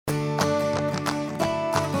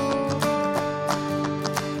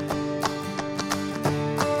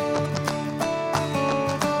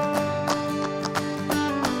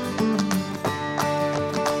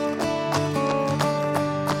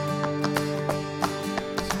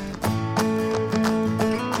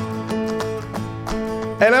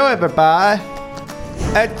Hello, everybody.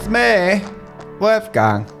 It's me,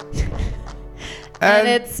 Wolfgang. And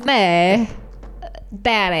it's me,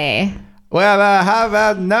 Danny. We have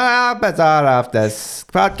a new episode of this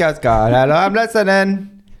podcast called Hello, I'm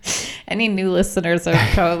Listening. Any new listeners are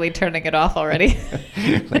probably turning it off already.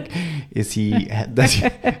 Like, does he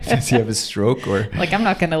have a stroke or? Like, I'm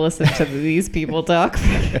not going to listen to these people talk.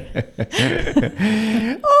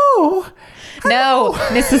 Oh, no,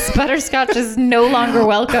 Mrs. Butterscotch is no longer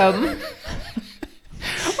welcome.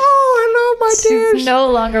 Oh, hello, my dears. She's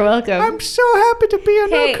no longer welcome. I'm so happy to be a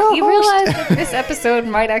new co-host. You realize that this episode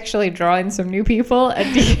might actually draw in some new people,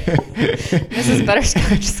 and Mrs.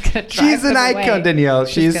 Butterscotch is going to drive them away. She's an icon, Danielle.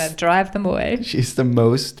 She's going to drive them away. She's the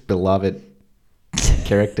most beloved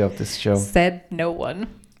character of this show. Said no one.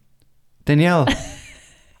 Danielle,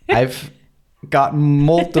 I've got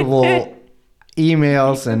multiple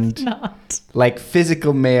emails and like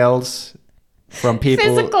physical mails from people.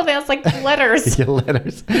 Physical mails, like letters. Yeah,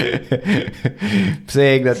 letters.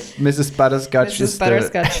 Saying that Mrs. Butterscotch is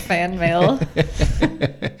Butterscotch fan mail.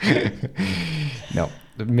 No,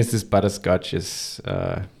 Mrs. Butterscotch is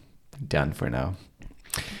done for now.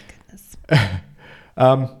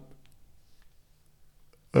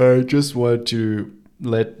 I just want to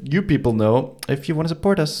let you people know, if you want to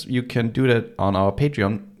support us, you can do that on our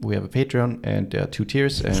Patreon. We have a Patreon and there are 2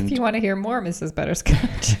 tiers. And if you want to hear more Mrs.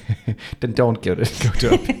 Butterscotch, then don't go to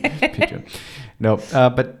our Patreon. No,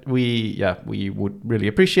 but we would really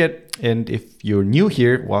appreciate. And if you're new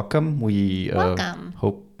here, welcome. We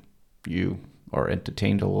hope you are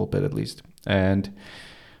entertained a little bit at least. And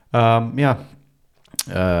I don't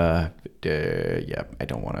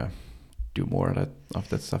want to do more of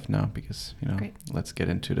that stuff now because, Great. Let's get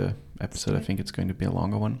into the episode. I think it's going to be a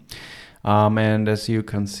longer one. And as you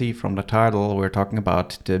can see from the title, we're talking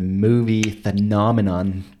about the movie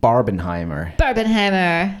phenomenon Barbenheimer.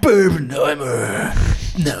 Barbenheimer,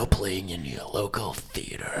 now playing in your local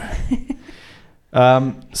theater.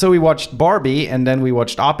 So we watched Barbie and then we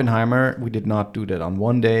watched Oppenheimer. We did not do that on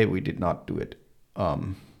one day. We did not do it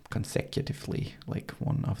consecutively, like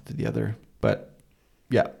one after the other. But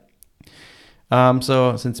yeah.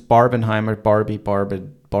 So since Barbenheimer,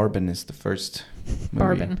 Barben is the first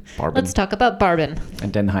movie. Barben. Let's talk about Barben.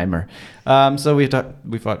 And then Heimer. So we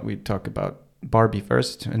thought we'd talk about Barbie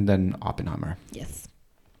first and then Oppenheimer. Yes.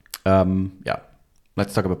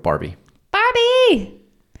 Let's talk about Barbie. Barbie!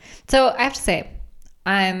 So I have to say,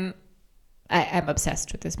 I'm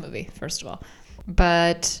obsessed with this movie, first of all.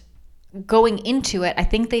 But going into it, I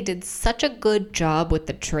think they did such a good job with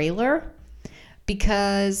the trailer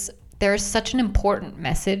because there's such an important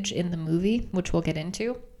message in the movie, which we'll get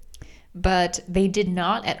into, but they did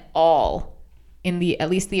not at all at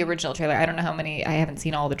least the original trailer. I don't know how many, I haven't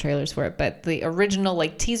seen all the trailers for it, but the original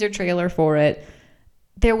teaser trailer for it,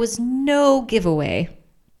 there was no giveaway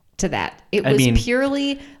to that. It was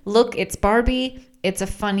purely, look, it's Barbie. It's a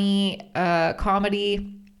funny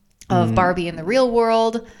comedy of Barbie in the real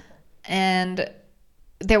world. And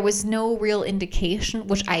there was no real indication,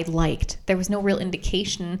 which I liked. There was no real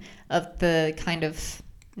indication of the kind of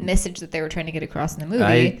message that they were trying to get across in the movie.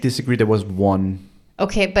 I disagree. There was one.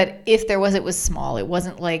 Okay, but if there was, it was small. It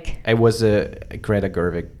wasn't like... It was a Greta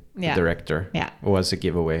Gerwig, the director. Yeah. It was a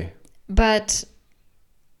giveaway. But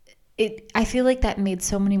I feel like that made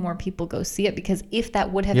so many more people go see it because if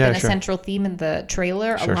that would have been a central theme in the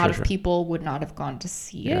trailer, a lot of people would not have gone to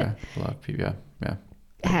see it. Yeah, a lot of people, yeah.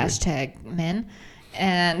 Hashtag men.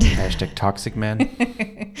 And hashtag toxic man.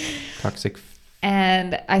 Toxic.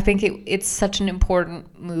 And I think it's such an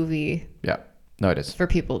important movie. Yeah. No, it is. For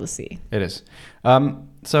people to see. It is.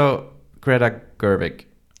 So Greta Gerwig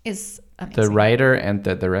is amazing. The writer and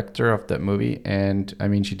the director of that movie. And I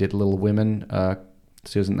mean, she did Little Women.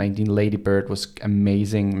 2019 Lady Bird was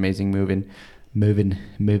amazing moving.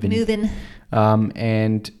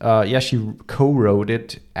 She co-wrote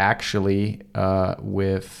it actually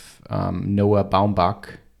with Noah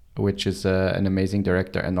Baumbach, which is an amazing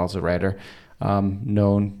director and also writer,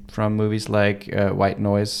 known from movies like White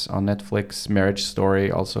Noise on Netflix, Marriage Story,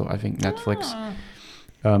 also I think Netflix,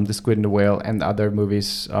 The Squid and the Whale, and other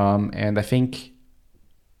movies. And I think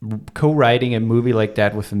co-writing a movie like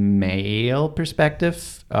that with a male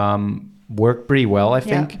perspective worked pretty well, I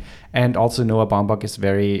think. Yeah. And also Noah Baumbach is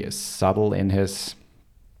very subtle in his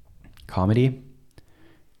comedy.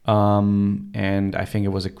 And I think it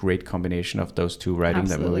was a great combination of those two writing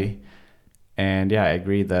that movie. And yeah, I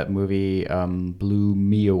agree that movie blew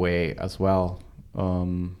me away as well.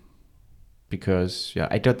 Because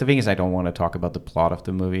the thing is I don't want to talk about the plot of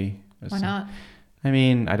the movie. Why not? I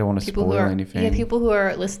mean, I don't want to spoil anything. Yeah, people who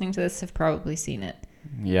are listening to this have probably seen it.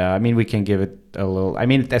 Yeah, I mean, we can give it a little. I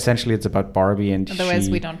mean, essentially, it's about Barbie, and Otherwise,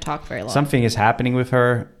 we don't talk very long. Something is happening with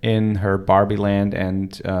her in her Barbie land,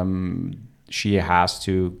 and she has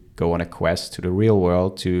to go on a quest to the real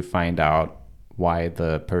world to find out why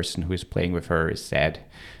the person who is playing with her is sad,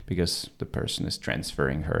 because the person is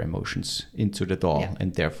transferring her emotions into the doll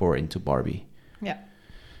and therefore into Barbie. Yeah.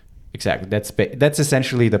 Exactly. That's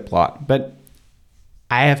essentially the plot. But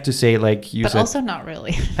I have to say, like you said, but also not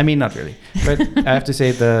really. I mean, not really. But I have to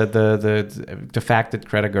say the fact that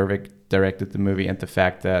Greta Gerwig directed the movie and the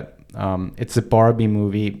fact that it's a Barbie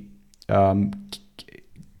movie.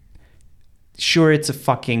 Sure, it's a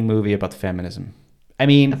fucking movie about feminism. I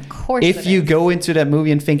mean, of course if you go into that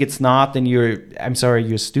movie and think it's not, then I'm sorry,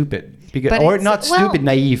 you're stupid. Or not stupid,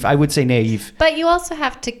 naive. I would say naive. But you also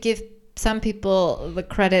have to give some people the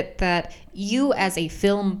credit that you, as a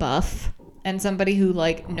film buff and somebody who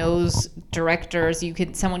like knows directors,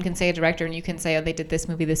 someone can say a director and you can say, oh, they did this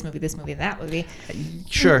movie, that movie.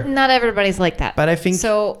 Sure. Not everybody's like that. But I think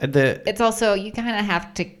so. It's also, you kind of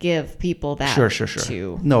have to give people that. Sure.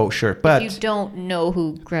 Too. No, sure, but if you don't know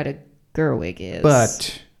who Greta Gerwig is.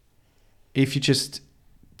 But if you just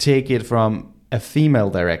take it from a female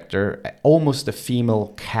director, almost a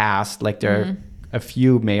female cast, like there are a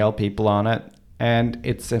few male people on it, and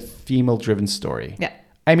it's a female-driven story. Yeah.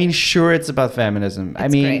 I mean, sure, it's about feminism.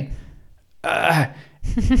 It's great.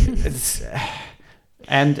 It's,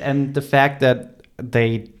 and the fact that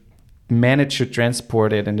they managed to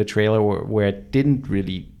transport it in the trailer where it didn't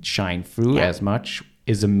really shine through as much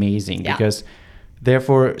is amazing, because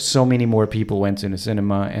therefore so many more people went to the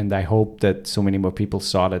cinema, and I hope that so many more people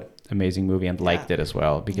saw that amazing movie and liked it as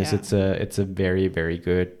well, because it's a very, very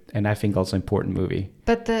good and I think also important movie.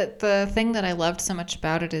 But the thing that I loved so much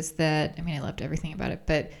about it is that, I mean, I loved everything about it,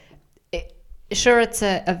 but it's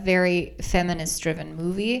a very feminist driven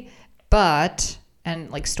movie,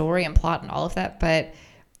 and like story and plot and all of that, but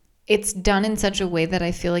it's done in such a way that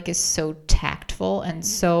I feel like is so tactful and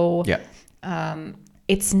so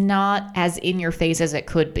it's not as in your face as it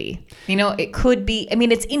could be. You know, it could be, I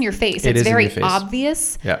mean, it's in your face. It's very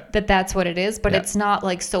obvious that that's what it is, but it's not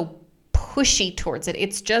like so pushy towards it.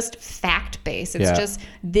 It's just fact-based. It's just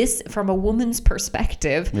this, from a woman's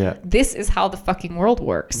perspective, this is how the fucking world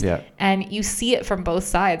works. And you see it from both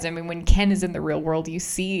sides. I mean, when Ken is in the real world, you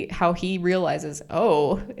see how he realizes,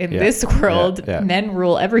 oh, in this world, men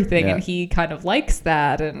rule everything. And he kind of likes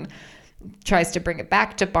that and tries to bring it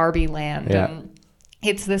back to Barbie land. And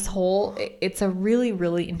it's this whole, it's a really,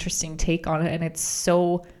 really interesting take on it. And it's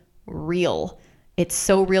so real. It's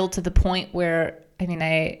so real to the point where, I mean,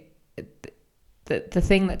 the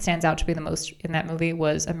thing that stands out to be the most in that movie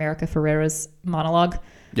was America Ferrera's monologue.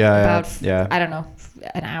 I don't know,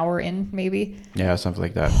 an hour in maybe. Yeah, something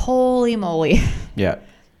like that. Holy moly. Yeah.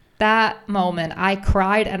 That moment, I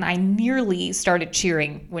cried and I nearly started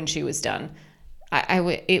cheering when she was done.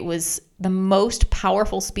 It was the most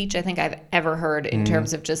powerful speech I think I've ever heard in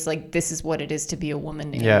terms of just like, this is what it is to be a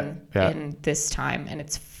woman in this time. And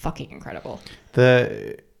it's fucking incredible.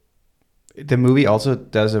 The movie also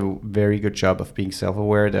does a very good job of being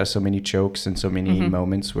self-aware. There are so many jokes and so many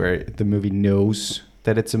moments where the movie knows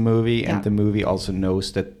that it's a movie, and the movie also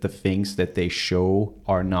knows that the things that they show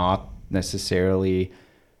are not necessarily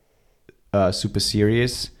super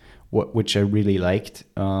serious, which I really liked,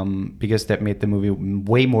 because that made the movie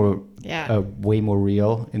way more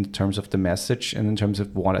real in terms of the message and in terms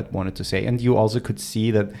of what it wanted to say. And you also could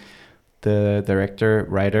see that the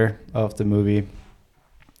writer of the movie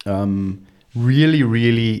really,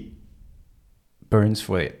 really burns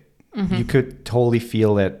for it. You could totally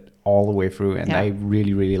feel that all the way through, and I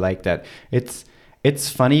really, really like that. It's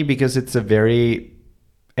funny because it's a very,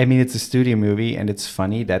 I mean, it's a studio movie, and it's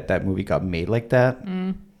funny that movie got made like that.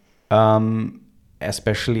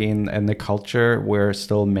 Especially in the culture where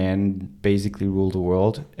still men basically rule the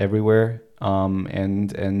world everywhere,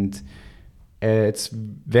 and it's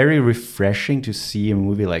very refreshing to see a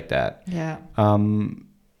movie like that.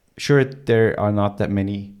 Sure, there are not that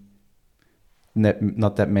many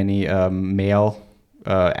male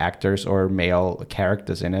actors or male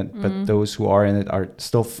characters in it, but those who are in it are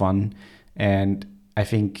still fun, and I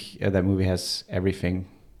think that movie has everything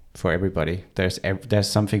for everybody. There's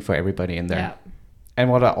something for everybody in there. And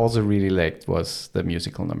what I also really liked was the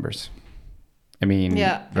musical numbers. I mean,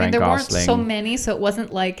 Ryan there Gosling. weren't so many, so it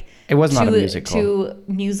wasn't like it was not a musical. Too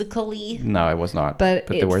musically. No, it was not. But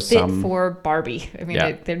there were fit some for Barbie. I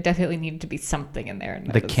mean, there definitely needed to be something in there.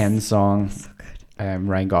 The Ken song, so good.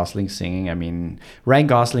 Ryan Gosling singing. I mean, Ryan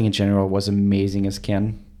Gosling in general was amazing as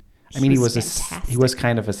Ken. I mean, he was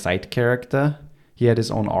kind of a side character. He had his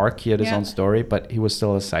own arc. He had his own story, but he was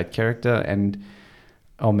still a side character, and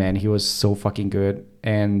Oh man, he was so fucking good.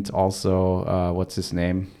 And also, what's his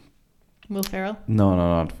name? Will Ferrell? No,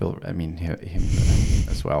 not Phil. I mean him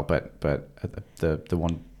as well. But the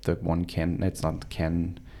one Ken. It's not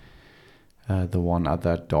Ken. The one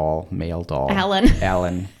other doll, male doll.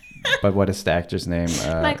 Alan. But what is the actor's name?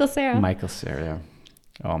 Michael Cera. Michael Cera.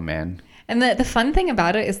 Oh man. And the fun thing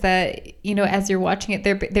about it is that, you know, as you're watching it,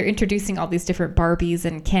 they're introducing all these different Barbies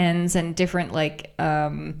and Kens and different like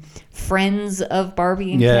friends of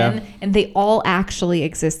Barbie and Ken, and they all actually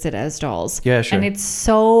existed as dolls. Yeah, sure. And it's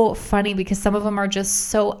so funny because some of them are just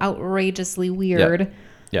so outrageously weird.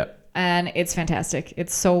 Yeah. And it's fantastic.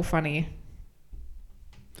 It's so funny.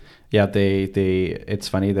 Yeah, it's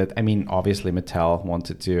funny that, I mean, obviously Mattel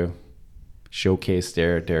wanted to showcase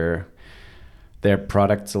their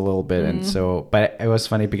products a little bit, and so, but it was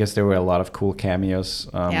funny because there were a lot of cool cameos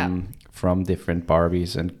from different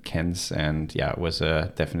Barbies and Kens, and yeah, it was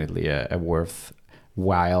definitely a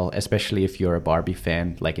worthwhile, especially if you're a Barbie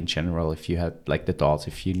fan, like in general, if you had like the dolls,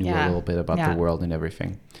 if you knew a little bit about the world and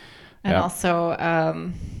everything. And also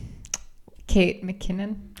Kate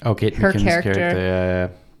McKinnon. Oh, Kate her McKinnon's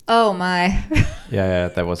character. Oh my. Yeah,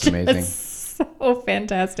 that was amazing. So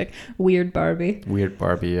fantastic. Weird Barbie,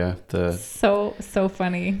 yeah. So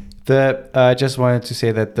funny. I just wanted to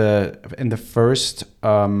say that in the first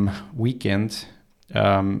weekend,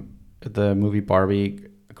 the movie Barbie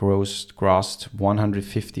grossed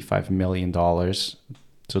 $155 million,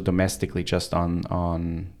 so domestically, just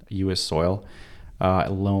on U.S. soil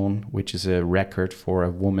alone, which is a record for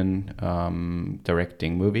a woman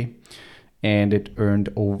directing movie. And it earned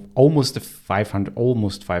almost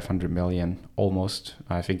 500 million. Almost.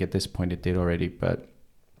 I think at this point it did already, but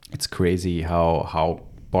it's crazy how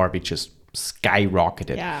Barbie just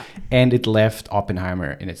skyrocketed. Yeah. And it left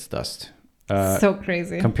Oppenheimer in its dust. So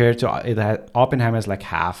crazy. Compared to Oppenheimer is like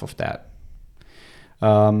half of that,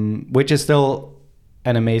 which is still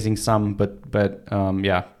an amazing sum. But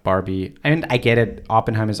yeah, Barbie. And I get it.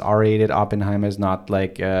 Oppenheimer is R-rated. Oppenheimer is not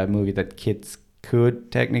like a movie that kids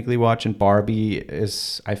could technically watch, and Barbie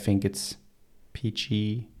is, I think it's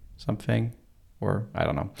PG something, or I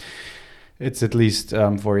don't know. It's at least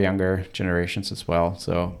for younger generations as well,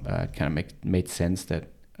 so it kind of made sense that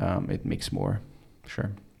it makes more.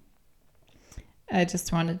 Sure. I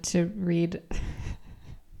just wanted to read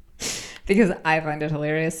because I find it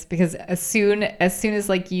hilarious, because as soon as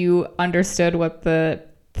like you understood what the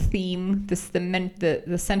theme, the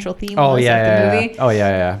central theme was of the movie.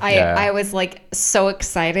 I was like so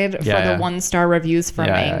excited for the 1-star reviews from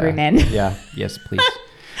Angry Men. Yes, please.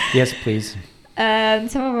 Yes, please. And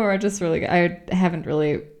some of them are just really good. I haven't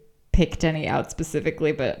really picked any out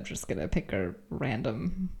specifically, but I'm just gonna pick a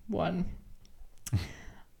random one.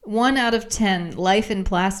 1 out of 10. Life in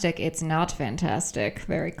plastic. It's not fantastic.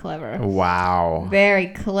 Very clever. Wow. Very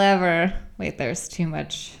clever. Wait, there's too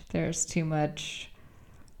much.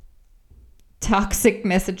 Toxic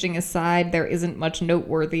messaging aside, there isn't much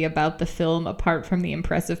noteworthy about the film apart from the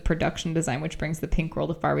impressive production design, which brings the pink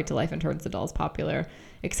world of Barbie to life and turns the dolls' popular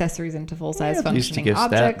accessories into full-size functioning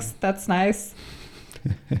objects. That's nice.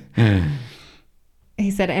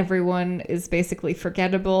 He said everyone is basically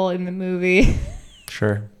forgettable in the movie.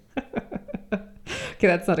 Sure. Okay,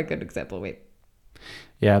 that's not a good example. Wait.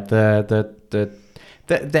 Yeah,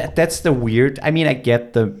 that's the weird. I mean, I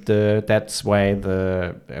get the that's why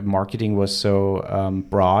the marketing was so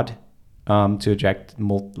broad to attract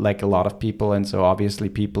like a lot of people, and so obviously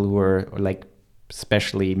people who are like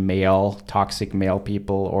especially toxic male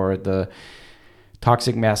people, or the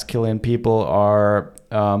toxic masculine people are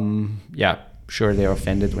sure they're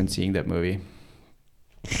offended when seeing that movie.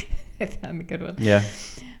 I'm a good one. Yeah.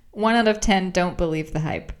 1 out of 10. Don't believe the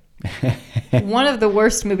hype. One of the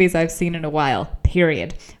worst movies I've seen in a while,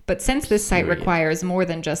 period. But since this site requires more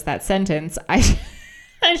than just that sentence, I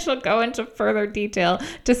shall go into further detail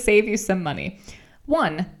to save you some money.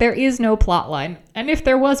 1, there is no plot line, and if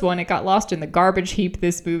there was one, it got lost in the garbage heap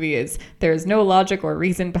this movie is. There is no logic or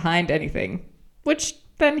reason behind anything, which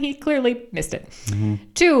then he clearly missed it. Mm-hmm.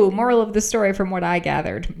 2, moral of the story from what I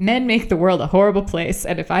gathered. Men make the world a horrible place,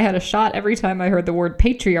 and if I had a shot every time I heard the word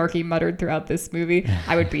patriarchy muttered throughout this movie,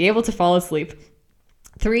 I would be able to fall asleep.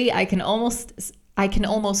 3, I can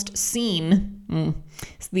almost seen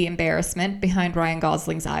the embarrassment behind Ryan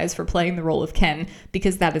Gosling's eyes for playing the role of Ken,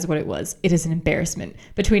 because that is what it was. It is an embarrassment.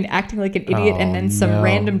 Between acting like an idiot and then some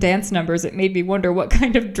random dance numbers, it made me wonder what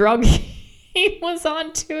kind of drug he was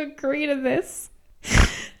on to agree to this.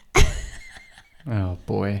 Oh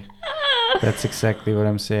boy, that's exactly what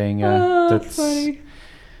I'm saying. That's funny.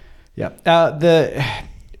 Yeah.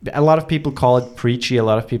 a lot of people call it preachy. A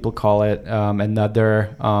lot of people call it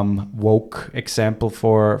another woke example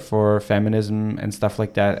for feminism and stuff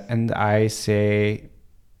like that. And I say,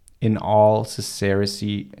 in all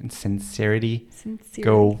sincerity,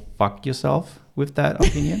 go fuck yourself with that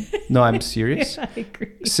opinion. No, I'm serious. Yeah, I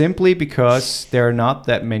agree. Simply because there are not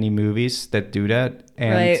that many movies that do that,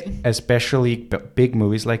 and Right. especially big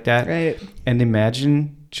movies like that. Right. And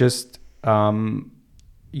imagine just the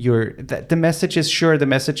message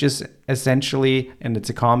is essentially, and it's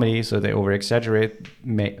a comedy, so they over exaggerate,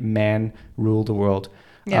 man rule the world.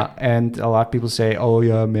 Yeah. And a lot of people say, oh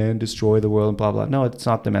yeah, man destroy the world, blah blah. No, it's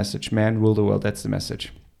not the message. Man rule the world. That's the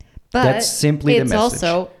message. But that's simply the it's message.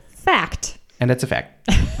 also fact. And that's a fact.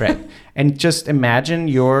 Right. And just imagine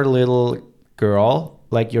your little girl,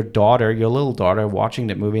 like your little daughter, watching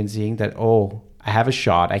that movie and seeing that, oh, I have a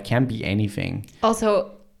shot. I can be anything.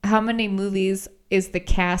 Also, how many movies is the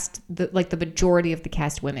cast, the majority of the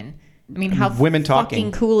cast women? I mean, how women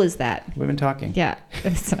fucking talking. cool is that? Women talking. Yeah.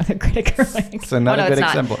 It's another Greta Gerwig. It's another good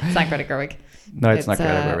example. It's not Greta Gerwig. No, it's not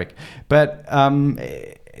Greta Gerwig. But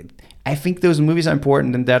I think those movies are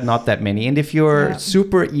important, and there are not that many. And if you're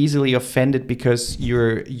super easily offended because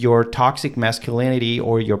your toxic masculinity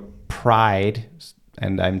or your pride,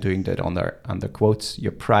 and I'm doing that on the quotes,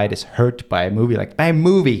 your pride is hurt by a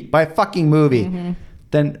movie, by a fucking movie,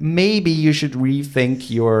 then maybe you should rethink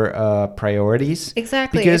your priorities.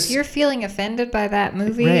 Exactly. Because if you're feeling offended by that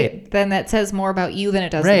movie, then that says more about you than it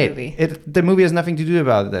does the movie. The movie has nothing to do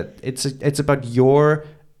about that. It's about your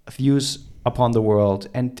views upon the world.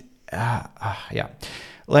 And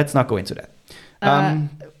let's not go into that.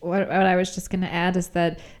 What I was just going to add is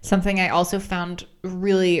that something I also found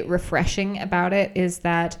really refreshing about it is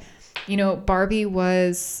that, Barbie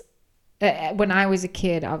was... when I was a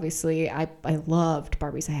kid, obviously, I loved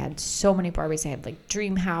Barbies. I had so many Barbies. I had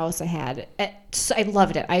Dream House. I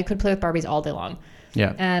loved it. I could play with Barbies all day long.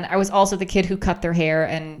 Yeah. And I was also the kid who cut their hair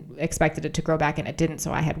and expected it to grow back, and it didn't.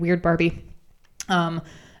 So I had weird Barbie.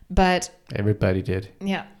 But everybody did.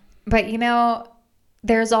 Yeah. But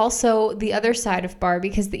there's also the other side of Barbie,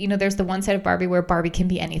 because there's the one side of Barbie where Barbie can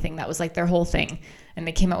be anything. That was their whole thing. And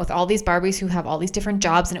they came out with all these Barbies who have all these different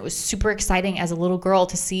jobs. And it was super exciting as a little girl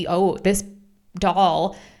to see, oh, this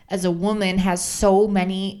doll as a woman has so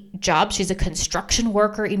many jobs. She's a construction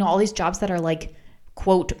worker, all these jobs that are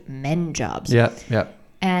quote, men jobs. Yeah, yeah.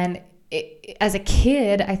 And as a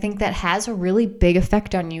kid, I think that has a really big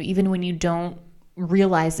effect on you, even when you don't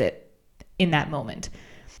realize it in that moment.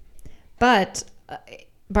 But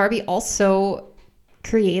Barbie also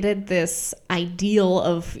created this ideal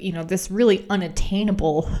of, this really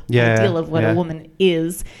unattainable ideal of what a woman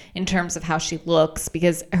is in terms of how she looks,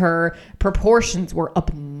 because her proportions were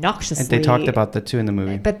obnoxiously... And they talked about that too in the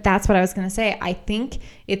movie. But that's what I was going to say. I think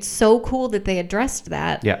it's so cool that they addressed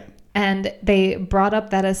that. Yeah. And they brought up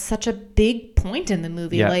that as such a big point in the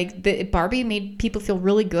movie. Yeah. Barbie made people feel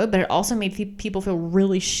really good, but it also made people feel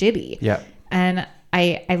really shitty. Yeah. And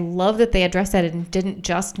I love that they addressed that and didn't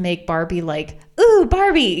just make Barbie ooh,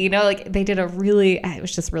 Barbie, they did it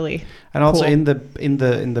was just really and also cool. in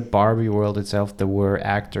the Barbie world itself, there were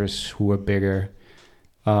actors who were bigger,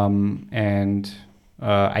 and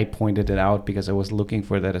I pointed it out because I was looking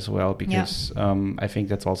for that as well, because I think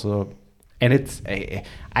that's also, and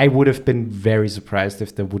I would have been very surprised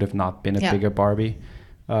if there would have not been a bigger Barbie,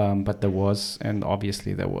 but there was, and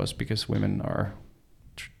obviously there was, because women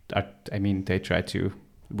they try to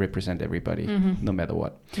represent everybody, no matter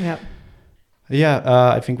what. Yeah. Yeah,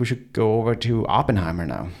 I think we should go over to Oppenheimer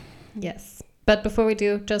now. Yes. But before we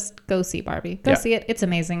do, just go see Barbie. Go see it. It's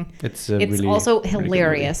amazing. It's really, also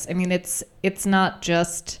hilarious. Really, it's not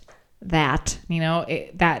just that,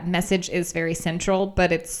 that message is very central,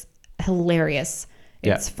 but it's hilarious.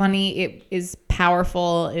 It's funny. It is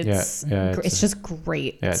powerful. It's just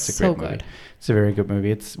great. Yeah, it's a so great movie. Good. It's a very good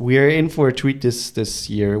movie. We are in for a treat this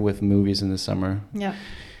year with movies in the summer. Yeah.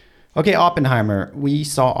 Okay, Oppenheimer. We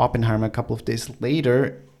saw Oppenheimer a couple of days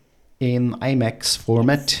later in IMAX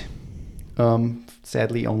format.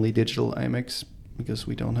 Sadly, only digital IMAX, because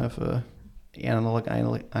we don't have a analog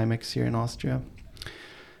IMAX here in Austria.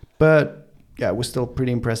 But yeah, it was still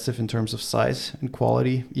pretty impressive in terms of size and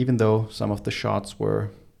quality, even though some of the shots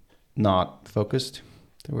were not focused.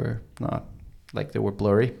 They were not, they were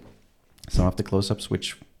blurry. Some of the close-ups,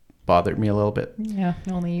 which bothered me a little bit. Yeah,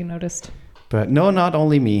 only you noticed. But no, not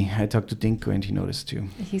only me. I talked to Dinko and he noticed too.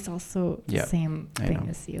 He's also the same thing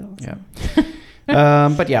as you. So. Yeah.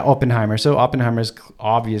 But yeah, Oppenheimer. So Oppenheimer is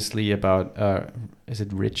obviously about, is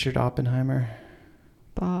it Richard Oppenheimer?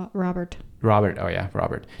 Robert. Robert. Oh yeah,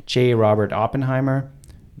 Robert. J. Robert Oppenheimer.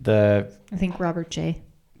 I think Robert J.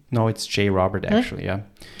 No, it's J. Robert, Really? actually, yeah.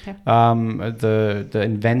 Okay. The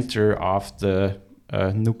inventor of the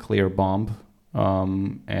nuclear bomb,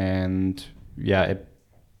 and yeah, a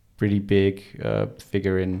pretty big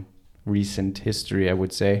figure in recent history, I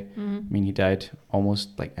would say. I mean, he died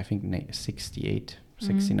almost like, I think 68,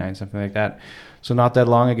 69, something like that. So not that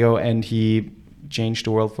long ago, and he changed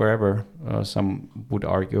the world forever. Some would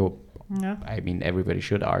argue. Yeah. I mean, everybody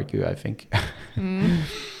should argue, I think.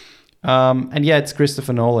 And yeah, it's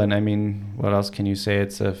Christopher Nolan. I mean, what else can you say?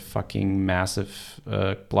 It's a fucking massive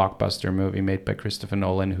blockbuster movie made by Christopher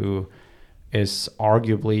Nolan, who is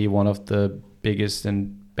arguably one of the biggest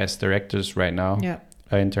and best directors right now. Yeah.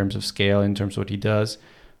 In terms of scale, in terms of what he does,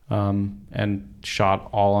 and shot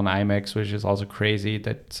all on IMAX, which is also crazy.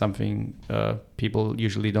 That's something people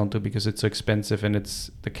usually don't do because it's so expensive, and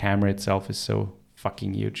the camera itself is so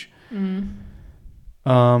fucking huge.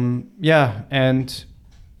 Yeah, and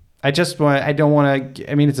I don't want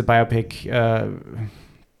to. I mean, it's a biopic.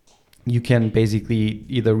 You can basically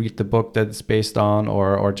either read the book that it's based on,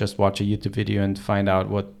 or just watch a YouTube video and find out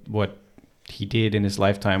what he did in his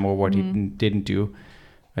lifetime or what he didn't do.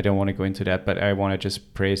 I don't want to go into that, but I want to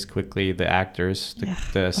just praise quickly the actors,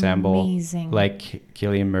 the ensemble. Amazing. Like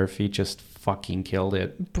Cillian Murphy just fucking killed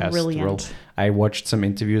it. Brilliant. I watched some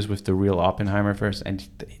interviews with the real Oppenheimer first, and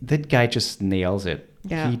that guy just nails it.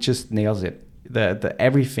 Yeah. He just nails it. The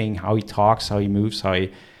everything, how he talks, how he moves, how he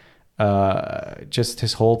just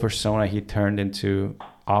his whole persona he turned into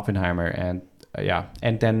Oppenheimer, and yeah,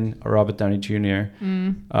 and then Robert Downey Jr.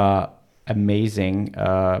 Amazing.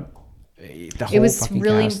 The whole It was fucking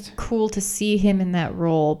really cast. cool to see him in that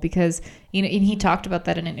role because, you know, and he talked about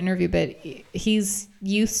that in an interview, but he's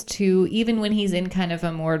used to, even when he's in kind of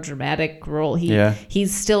a more dramatic role,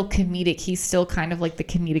 he's still comedic. He's still kind of like the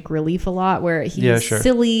comedic relief a lot, where he's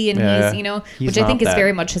silly and he's, you know, He's which I think is that.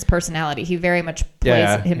 very much his personality. He very much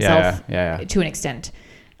plays himself to an extent.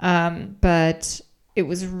 But it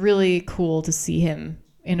was really cool to see him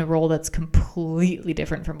in a role that's completely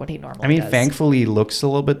different from what he normally does. Thankfully, he looks a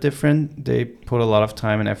little bit different. They put a lot of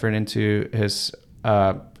time and effort into his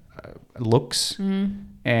looks,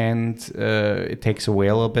 and it takes away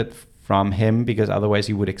a little bit from him, because otherwise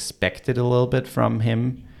you would expect it a little bit from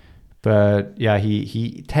him. But yeah,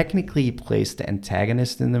 he technically plays the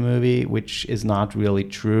antagonist in the movie, which is not really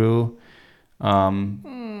true.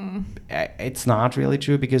 It's not really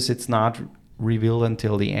true because it's not revealed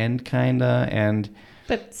until the end, kinda, and.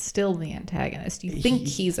 But still the antagonist. You think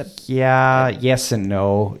he's a... Yeah, yes and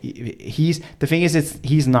no. The thing is,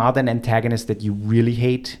 he's not an antagonist that you really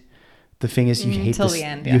hate. The thing is, you hate the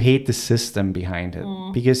end, you hate the system behind it,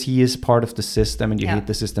 because he is part of the system, and you hate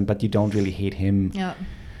the system, but you don't really hate him. Yeah.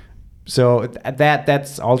 So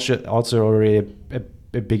that's also already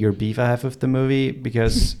a bigger beef I have with the movie,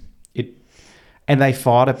 because and I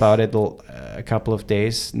thought about it a couple of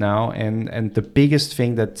days now, and the biggest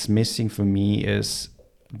thing that's missing for me is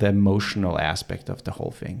the emotional aspect of the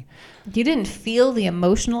whole thing. You didn't feel the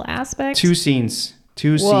emotional aspect? Two scenes.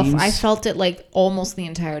 I felt it like almost the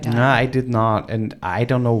entire time. No, I did not, and I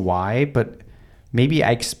don't know why, but maybe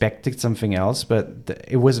I expected something else, but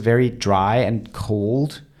it was very dry and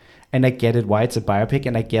cold, and I get it why it's a biopic,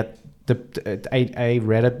 and I get I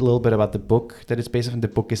read a little bit about the book that it's based on. The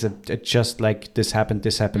book is just like this happened,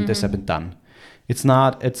 this happened, done. It's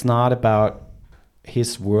not about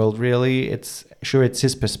his world really. It's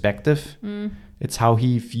his perspective. It's how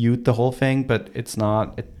he viewed the whole thing, but it's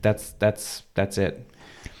not. That's it.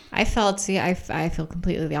 I feel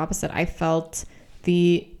completely the opposite. I felt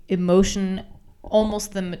the emotion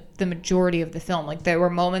almost the majority of the film. Like, there were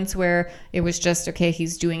moments where it was just, okay,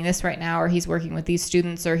 he's doing this right now, or he's working with these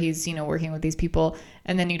students, or he's, you know, working with these people,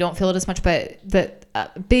 and then you don't feel it as much. But the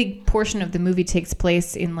big portion of the movie takes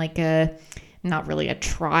place in like not really a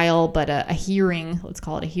trial, but a hearing. Let's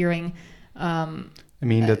call it a hearing.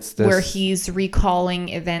 That's where he's recalling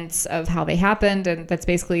events of how they happened, and that's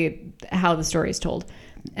basically how the story is told.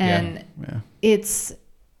 And it's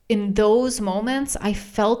in those moments, I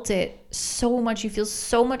felt it so much. You feel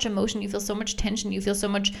so much emotion. You feel so much tension. You feel so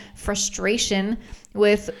much frustration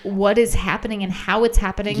with what is happening and how it's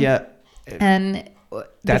happening. Yeah. And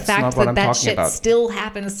the fact that shit still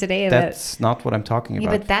happens today. That's not what I'm talking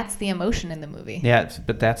about. Yeah, but that's the emotion in the movie. Yeah,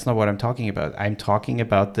 but that's not what I'm talking about. I'm talking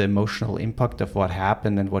about the emotional impact of what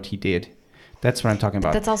happened and what he did. That's what I'm talking about.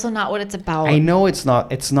 But that's also not what it's about. I know it's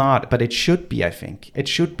not, but it should be, I think. It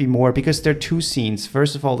should be more, because there are two scenes.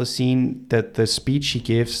 First of all, the scene that the speech he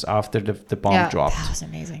gives after the bomb dropped. That was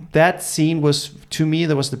amazing. That scene was, to me,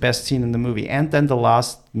 that was the best scene in the movie. And then the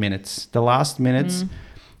last minutes.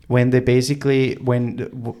 When they basically, when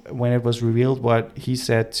it was revealed what he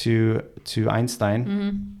said to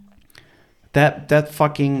Einstein, that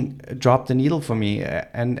fucking dropped the needle for me,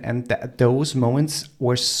 those moments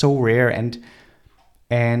were so rare.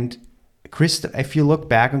 And if you look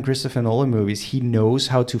back on Christopher Nolan movies, he knows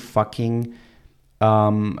how to fucking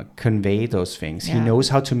convey those things. He knows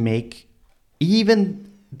how to make even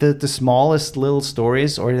the smallest little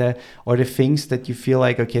stories or the things that you feel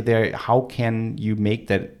like, okay, how can you make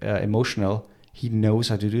that emotional? He knows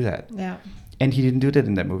how to do that. Yeah. And he didn't do that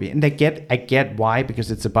in that movie. And I get why,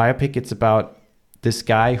 because it's a biopic. It's about this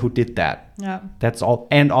guy who did that. Yeah. That's all.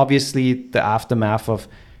 And obviously the aftermath of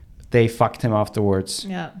they fucked him afterwards.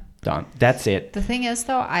 Yeah. Done. That's it. The thing is,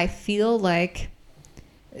 though, I feel like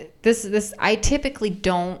this I typically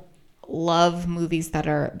don't love movies that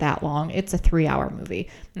are that long. It's a 3-hour movie.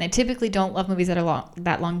 And I typically don't love movies that are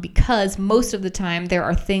that long because most of the time there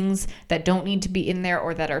are things that don't need to be in there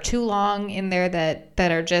or that are too long in there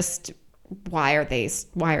that are just, why are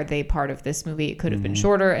they part of this movie? It could have been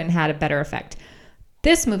shorter and had a better effect.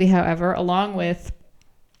 This movie, however, along with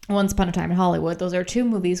Once Upon a Time in Hollywood, those are two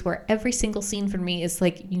movies where every single scene for me is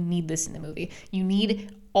like, you need this in the movie. You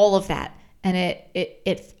need all of that. And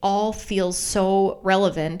it all feels so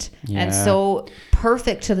relevant and so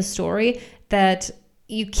perfect to the story that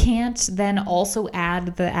you can't then also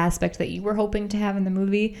add the aspect that you were hoping to have in the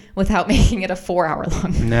movie without making it a 4-hour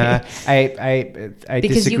long movie. Nah, I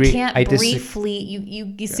because disagree. You can't briefly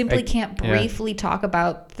you simply can't briefly talk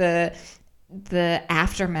about the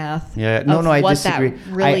aftermath. Yeah, no, I disagree.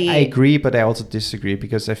 Really... I agree, but I also disagree,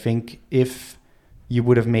 because I think if you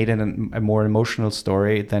would have made it a more emotional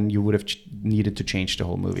story, then you would have needed to change the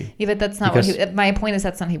whole movie. Yeah, but that's not my point is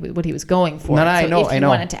that's not what he was going for. No, so I know. If you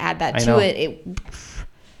wanted to add that to it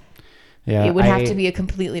would have to be a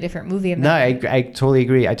completely different movie. I totally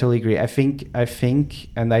agree. I think,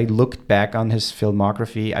 and I looked back on his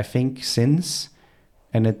filmography, I think since,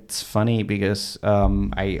 and it's funny because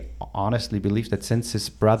I honestly believe that since his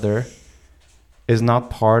brother is not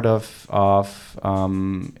part of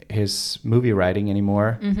his movie writing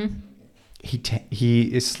anymore, I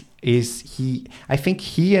think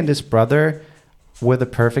he and his brother were the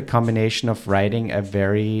perfect combination of writing a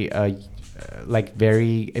very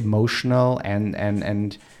very emotional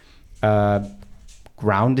and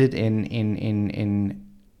grounded in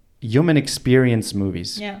human experience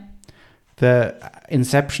movies. Yeah. The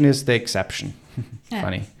Inception is the exception.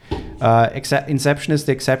 Funny. Inception is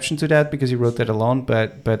the exception to that because he wrote that alone,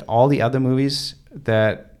 but all the other movies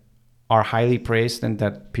that are highly praised and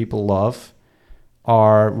that people love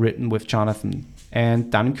are written with Jonathan.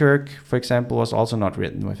 And Dunkirk, for example, was also not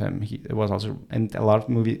written with him. It was also, and a lot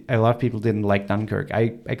of people didn't like Dunkirk.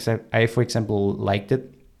 I, for example, liked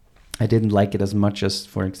it. I didn't like it as much as,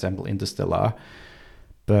 for example, Interstellar.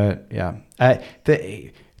 But yeah,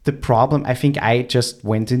 the problem, I think I just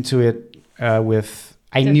went into it with,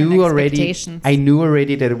 I knew already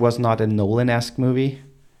that it was not a Nolan-esque movie.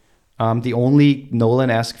 The only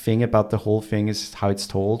Nolan-esque thing about the whole thing is how it's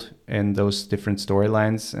told and those different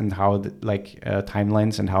storylines and how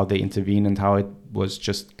timelines and how they intervene and how it was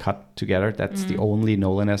just cut together. That's the only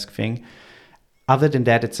Nolan-esque thing. Other than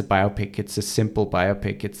that, it's a biopic. It's a simple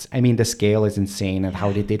biopic. The scale is insane and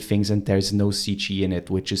how they did things, and there's no CG in it,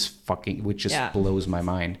 which just blows my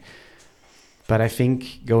mind. But I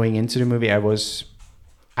think going into the movie, I was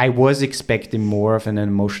expecting more of an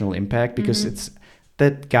emotional impact because it's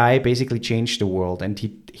that guy basically changed the world, and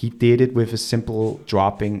he did it with a simple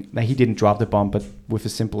dropping. Now, he didn't drop the bomb, but with a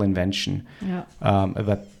simple invention. Yeah.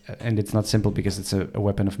 And it's not simple because it's a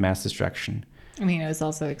weapon of mass destruction. I mean, it was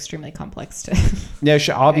also extremely complex to. Yeah,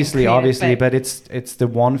 sure, obviously, but it's the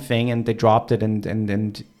one thing, and they dropped it,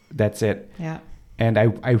 and that's it. Yeah. And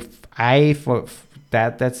I for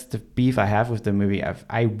that's the beef I have with the movie.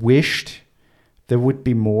 I wished there would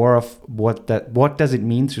be more of what does it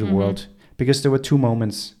mean to the world, because there were two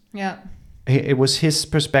moments. Yeah. It was his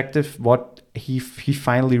perspective, what he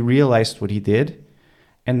finally realized what he did,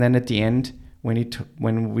 and then at the end when it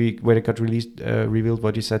got revealed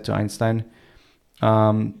what he said to Einstein.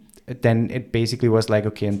 Then it basically was like,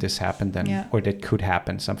 okay, and this happened then, or that could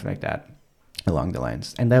happen, something like that, along the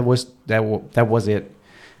lines, and that was it.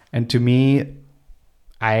 And to me,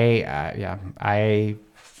 I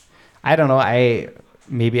don't know.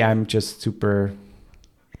 Maybe I'm just super.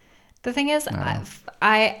 The thing is,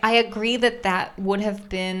 I agree that would have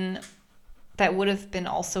been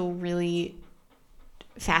also really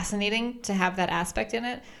fascinating to have that aspect in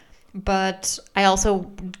it. But I also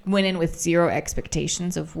went in with zero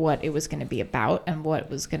expectations of what it was going to be about and what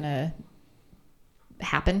was going to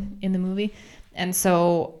happen in the movie. And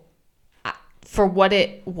so for what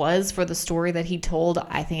it was, for the story that he told,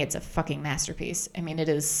 I think it's a fucking masterpiece. I mean, it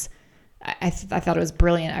is I thought it was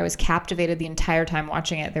brilliant. I was captivated the entire time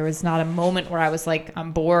watching it. There was not a moment where I was like,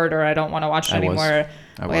 I'm bored or I don't want to watch it anymore.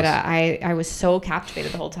 I was so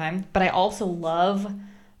captivated the whole time. But I also love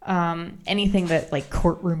anything that like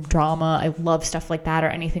courtroom drama. I love stuff like that, or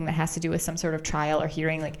anything that has to do with some sort of trial or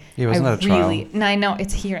hearing. Like, it was not a trial. No, I know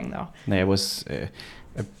it's hearing though. No, it was a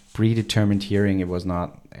predetermined hearing. It was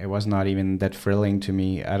not even that thrilling to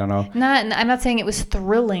me. I don't know. I'm not saying it was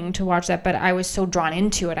thrilling to watch that, but I was so drawn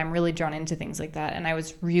into it. I'm really drawn into things like that, and I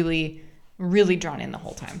was really, really drawn in the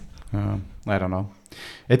whole time. I don't know.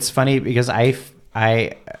 It's funny because I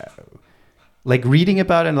like reading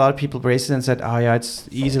about it, and a lot of people praised it and said, "Oh yeah, it's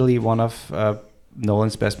easily one of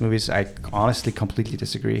Nolan's best movies." I honestly completely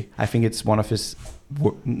disagree. I think it's one of his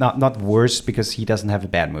not worst, because he doesn't have a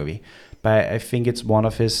bad movie, but I think it's one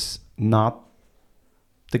of his not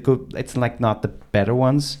the good. It's like not the better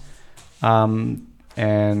ones, and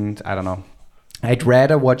I don't know. I'd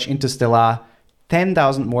rather watch Interstellar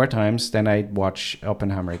 10,000 more times than I'd watch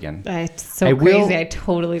Oppenheimer again. It's so crazy. I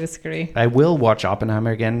totally disagree. I will watch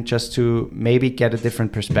Oppenheimer again just to maybe get a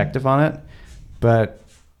different perspective on it. But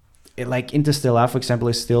like Interstellar, for example,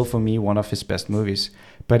 is still for me one of his best movies.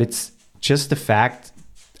 But it's just the fact,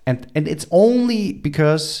 and it's only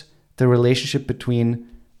because the relationship between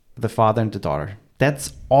the father and the daughter.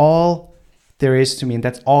 That's all there is to me, and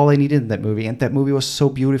that's all I needed in that movie. And that movie was so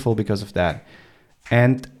beautiful because of that.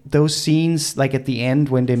 And those scenes, like at the end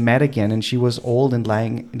when they met again and she was old and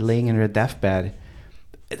laying in her deathbed,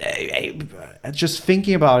 just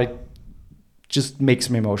thinking about it just makes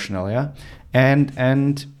me emotional, yeah?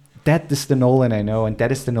 And that is the Nolan I know, and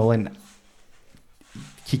that is the Nolan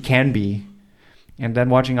he can be. And then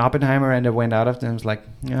watching Oppenheimer, and I went out of there, I was like,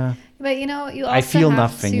 yeah. But you also I feel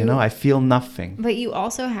nothing, I feel nothing. But you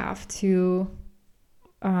also have to...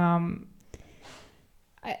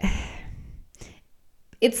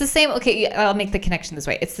 It's the same. Okay, I'll make the connection this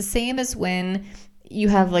way. It's the same as when you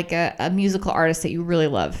have like a musical artist that you really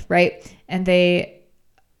love, right? And they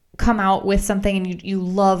come out with something and you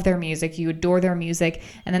love their music, you adore their music,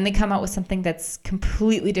 and then they come out with something that's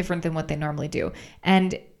completely different than what they normally do.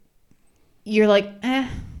 And you're like, I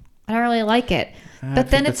don't really like it.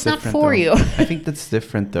 But then it's not for you. I think that's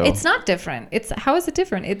different though. It's not different. How is it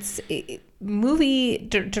different? Movie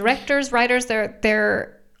directors, writers,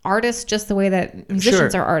 they're artists just the way that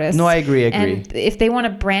musicians are artists. No, I agree. And if they want to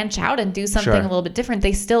branch out and do something a little bit different,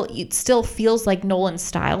 it still feels like Nolan's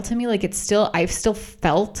style to me. Like I've still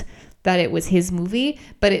felt that it was his movie,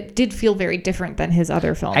 but it did feel very different than his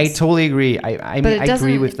other films. I totally agree. I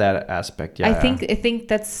agree with that aspect. Yeah. I think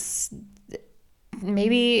that's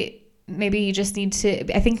maybe you just need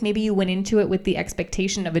to. I think maybe you went into it with the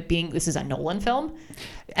expectation of it being this is a Nolan film,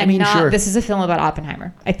 and this is a film about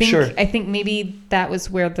Oppenheimer. I think maybe that was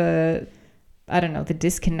where the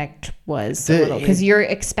disconnect was a little, because you're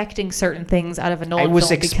expecting certain things out of a Nolan film. I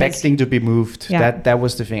was expecting to be moved. Yeah. That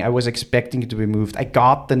was the thing. I was expecting to be moved. I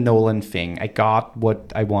got the Nolan thing. I got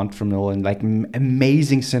what I want from Nolan, like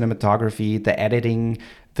amazing cinematography, the editing.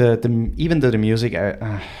 Even though the music,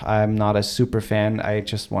 I'm not a super fan. I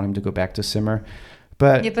just want him to go back to simmer.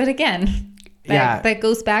 But again, that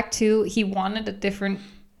goes back to he wanted a different.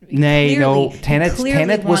 Tenet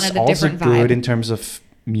was also good in terms of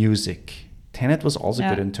music. Tenet was also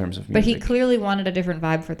good in terms of music. But he clearly wanted a different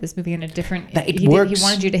vibe for this movie and a different. He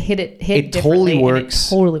wanted you to hit it differently. Totally works.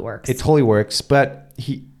 It totally works. It totally works. But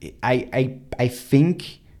I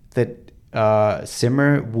think that.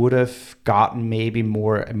 Zimmer would have gotten maybe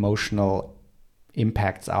more emotional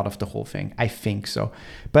impacts out of the whole thing. I think so,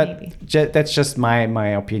 but that's just my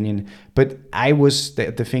opinion. But I was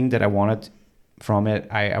the thing that I wanted from it.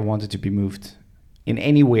 I wanted to be moved in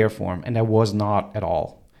any way or form, and I was not at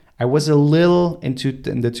all. I was a little in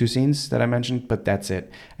the two scenes that I mentioned, but that's it.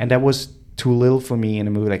 And that was too little for me in a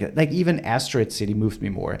movie like that. Like even Asteroid City moved me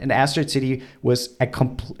more. And Asteroid City was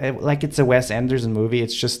like it's a Wes Anderson movie.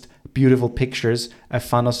 It's just beautiful pictures, a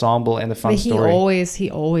fun ensemble, and a fun story. He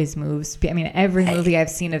always moves. I mean, every movie I've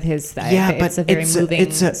seen of his, it's a very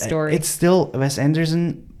moving story. It's still Wes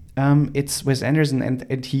Anderson. It's Wes Anderson,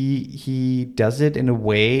 and he does it in a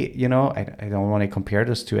way, I don't want to compare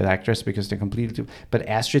those two actors because they're completely different. But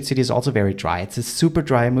Asteroid City is also very dry. It's a super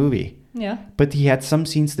dry movie. Yeah. But he had some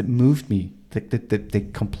scenes that moved me.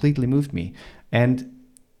 That completely moved me. And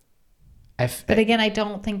but again, I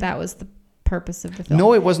don't think that was the purpose of the film.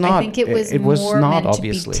 No, it was not. I think it was more not, meant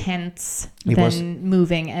obviously. To be tense than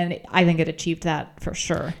moving, and I think it achieved that for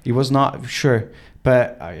sure. It was not sure,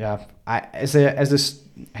 but I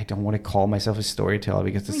don't want to call myself a storyteller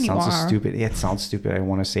because it sounds so stupid. Yeah, it sounds stupid. I don't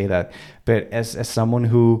want to say that, but as someone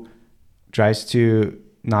who tries to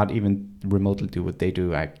not even remotely do what they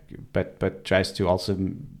do. But tries to also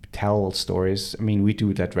tell stories. I mean, we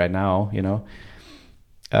do that right now, you know.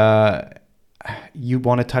 You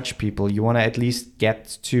want to touch people. You want to at least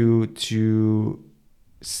get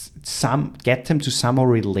get them to somehow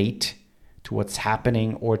relate to what's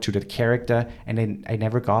happening or to the character, and then I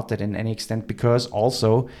never got that in any extent, because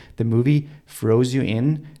also the movie throws you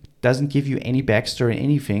in, doesn't give you any backstory,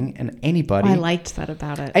 anything, and anybody. I liked that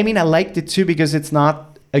about it. I mean, I liked it too, because it's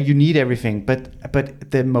not you need everything, but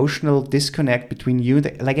the emotional disconnect between you,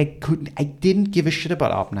 I didn't give a shit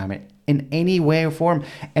about Oppenheimer in any way or form,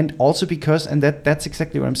 and also because, and that's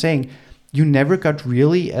exactly what I'm saying, you never got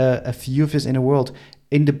really a view of his inner world.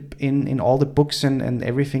 In all the books and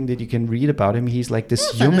everything that you can read about him, he's like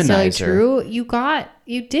this humanizer. That's true.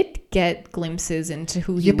 You did get glimpses into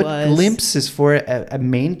who he was. Yeah, but glimpses for a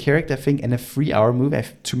main character, I think, in a 3-hour movie,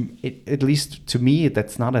 at least to me,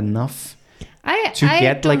 that's not enough. I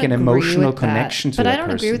get like an emotional connection to that person. But I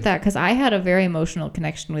don't agree with that, because I had a very emotional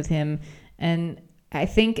connection with him, and I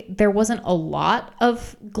think there wasn't a lot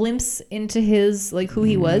of glimpse into his, like, who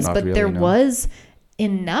he was, but really, there was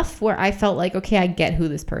enough where I felt like, okay, I get who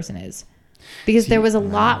this person is, because there was a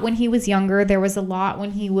lot when he was younger. There was a lot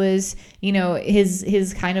when he was, you know,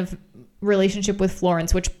 his kind of relationship with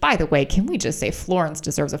Florence, which, by the way, can we just say Florence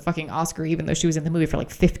deserves a fucking Oscar, even though she was in the movie for like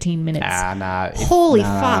 15 minutes. Holy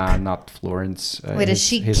fuck. Not Florence. Wait,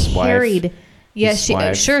 she carried wife. Yeah,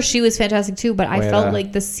 she was fantastic too, but I felt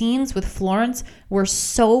like the scenes with Florence were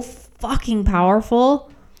so fucking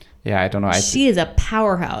powerful. Yeah, I don't know. She is a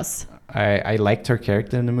powerhouse. I liked her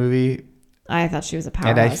character in the movie. I thought she was a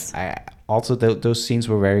powerhouse. And I also those scenes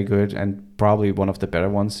were very good, and probably one of the better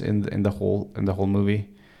ones in the whole movie.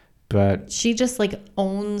 But she just like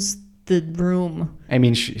owns the room. I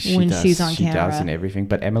mean, she does, she's on camera. She does in everything.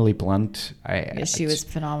 But Emily Blunt, she was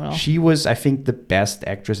phenomenal. She was, I think, the best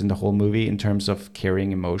actress in the whole movie in terms of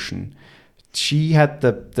carrying emotion. She had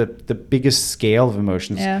the biggest scale of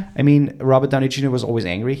emotions. Yeah. I mean, Robert Downey Jr. was always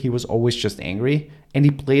angry. He was always just angry, and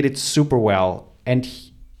he played it super well. And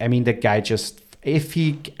the guy just,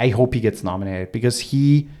 I hope he gets nominated, because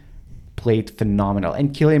he played phenomenal.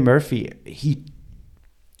 And Cillian Murphy, he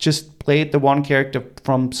just played the one character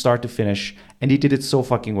from start to finish, and he did it so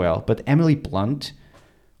fucking well. But Emily Blunt,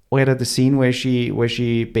 we had the scene where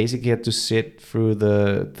she basically had to sit through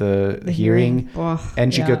the hearing.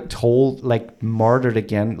 And she got told, like, martyred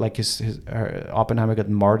again, like her Oppenheimer got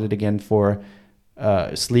martyred again for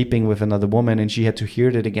sleeping with another woman, and she had to hear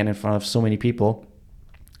it again in front of so many people.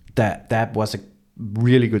 That was a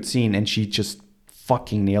really good scene, and she just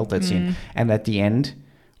fucking nailed that scene. And at the end,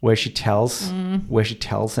 where she tells him,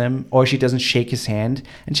 or she doesn't shake his hand,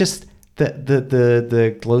 and just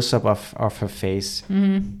the close up of her face.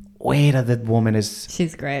 Wait, that woman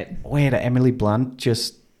she's great. Wait, Emily Blunt,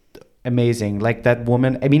 just amazing. Like, that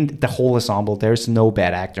woman, I mean, the whole ensemble, there's no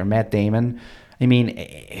bad actor. Matt Damon, I mean,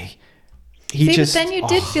 but then you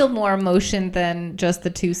did feel more emotion than just the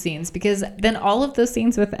two scenes, because then all of those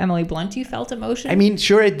scenes with Emily Blunt, you felt emotion. I mean,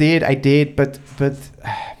 sure, I did, but the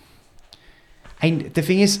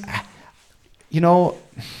thing is, you know,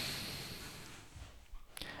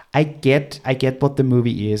 I get what the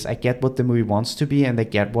movie is. I get what the movie wants to be, and I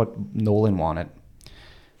get what Nolan wanted.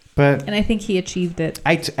 And I think he achieved it.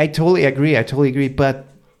 I totally agree. But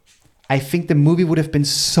I think the movie would have been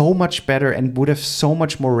so much better and would have so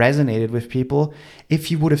much more resonated with people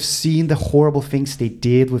if you would have seen the horrible things they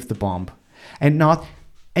did with the bomb. And not,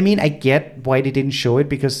 I mean, I get why they didn't show it,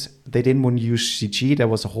 because they didn't want to use CG. That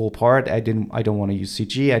was a whole part. I don't want to use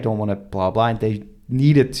CG. I don't want to blah, blah. And they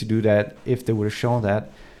needed to do that if they would have shown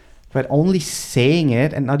that. But only saying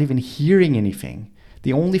it and not even hearing anything.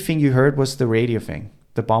 The only thing you heard was the radio thing.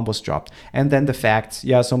 The bomb was dropped. And then the facts.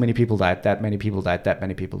 Yeah, so many people died. That many people died. That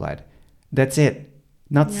many people died. That's it.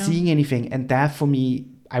 Not seeing anything. And that, for me,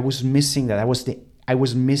 I was missing that. I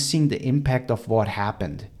was missing the impact of what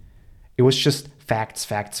happened. It was just facts.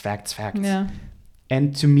 Yeah.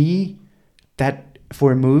 And to me, that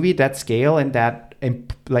for a movie, that scale and that,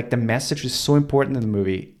 and like, the message is so important in the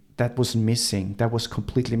movie. That was missing. That was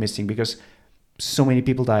completely missing, because so many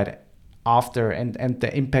people died after, and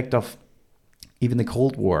the impact of even the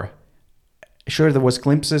Cold War. Sure, there was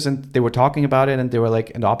glimpses, and they were talking about it, and they were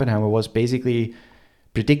like, and Oppenheimer was basically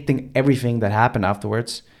predicting everything that happened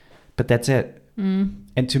afterwards, but that's it.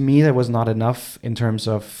 And to me, that was not enough in terms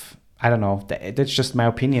of, I don't know, that's just my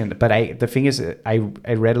opinion. But the thing is, I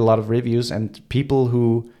read a lot of reviews, and people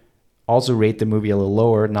who also rate the movie a little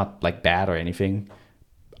lower, not like bad or anything,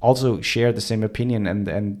 also share the same opinion.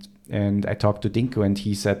 And I talked to Dinko, and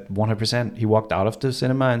he said 100%. He walked out of the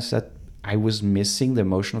cinema and said, I was missing the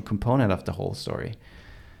emotional component of the whole story.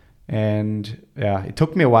 And yeah, it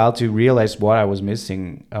took me a while to realize what I was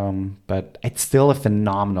missing. But it's still a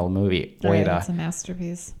phenomenal movie. It's a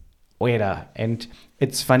masterpiece. And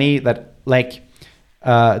it's funny that like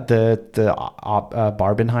the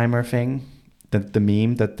Barbenheimer thing, the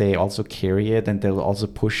meme that they also carry it and they'll also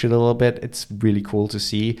push it a little bit. It's really cool to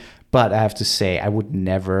see. But I have to say, I would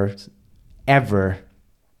never, ever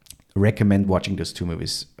recommend watching those two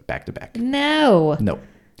movies back to back. No.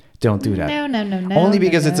 Don't do that. No. Only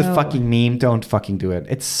because it's a fucking meme. Don't fucking do it.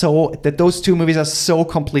 It's so that those two movies are so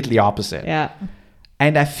completely opposite. Yeah.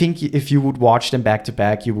 And I think if you would watch them back to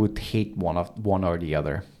back, you would hate one or the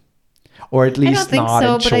other. Or at least I don't think not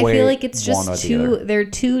so, enjoy but I feel like it's just one or the two. other. They're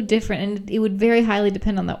two different, and it would very highly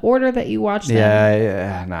depend on the order that you watch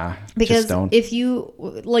them. Nah. Because just don't. if you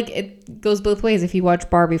like, it goes both ways. If you watch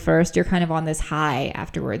Barbie first, you're kind of on this high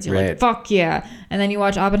afterwards. You're like, fuck yeah, and then you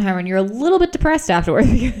watch Oppenheimer, and you're a little bit depressed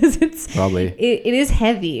afterwards because it's Probably it is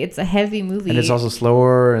heavy. It's a heavy movie, and it's also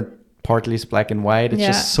slower. And partly it's black and white. It's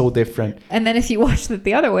just so different. And then if you watch it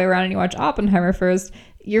the other way around and you watch Oppenheimer first,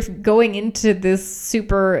 you're going into this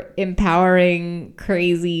super empowering,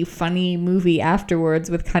 crazy, funny movie afterwards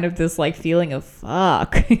with kind of this like feeling of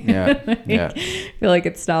fuck. Yeah. I feel like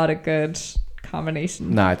it's not a good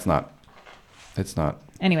combination. No, it's not. It's not.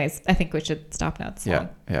 Anyways, I think we should stop now. It's long.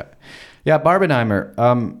 Yeah.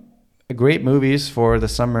 Barbenheimer. Great movies for the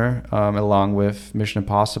summer, along with Mission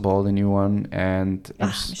Impossible, the new one, and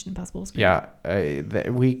Mission Impossible was great. Yeah,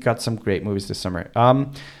 we got some great movies this summer.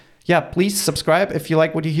 Please subscribe if you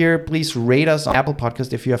like what you hear. Please rate us on Apple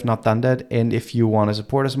Podcast if you have not done that, and if you want to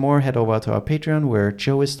support us more, head over to our Patreon where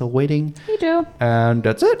Joe is still waiting. Hey Joe. And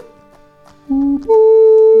that's it.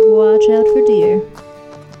 Watch out for deer.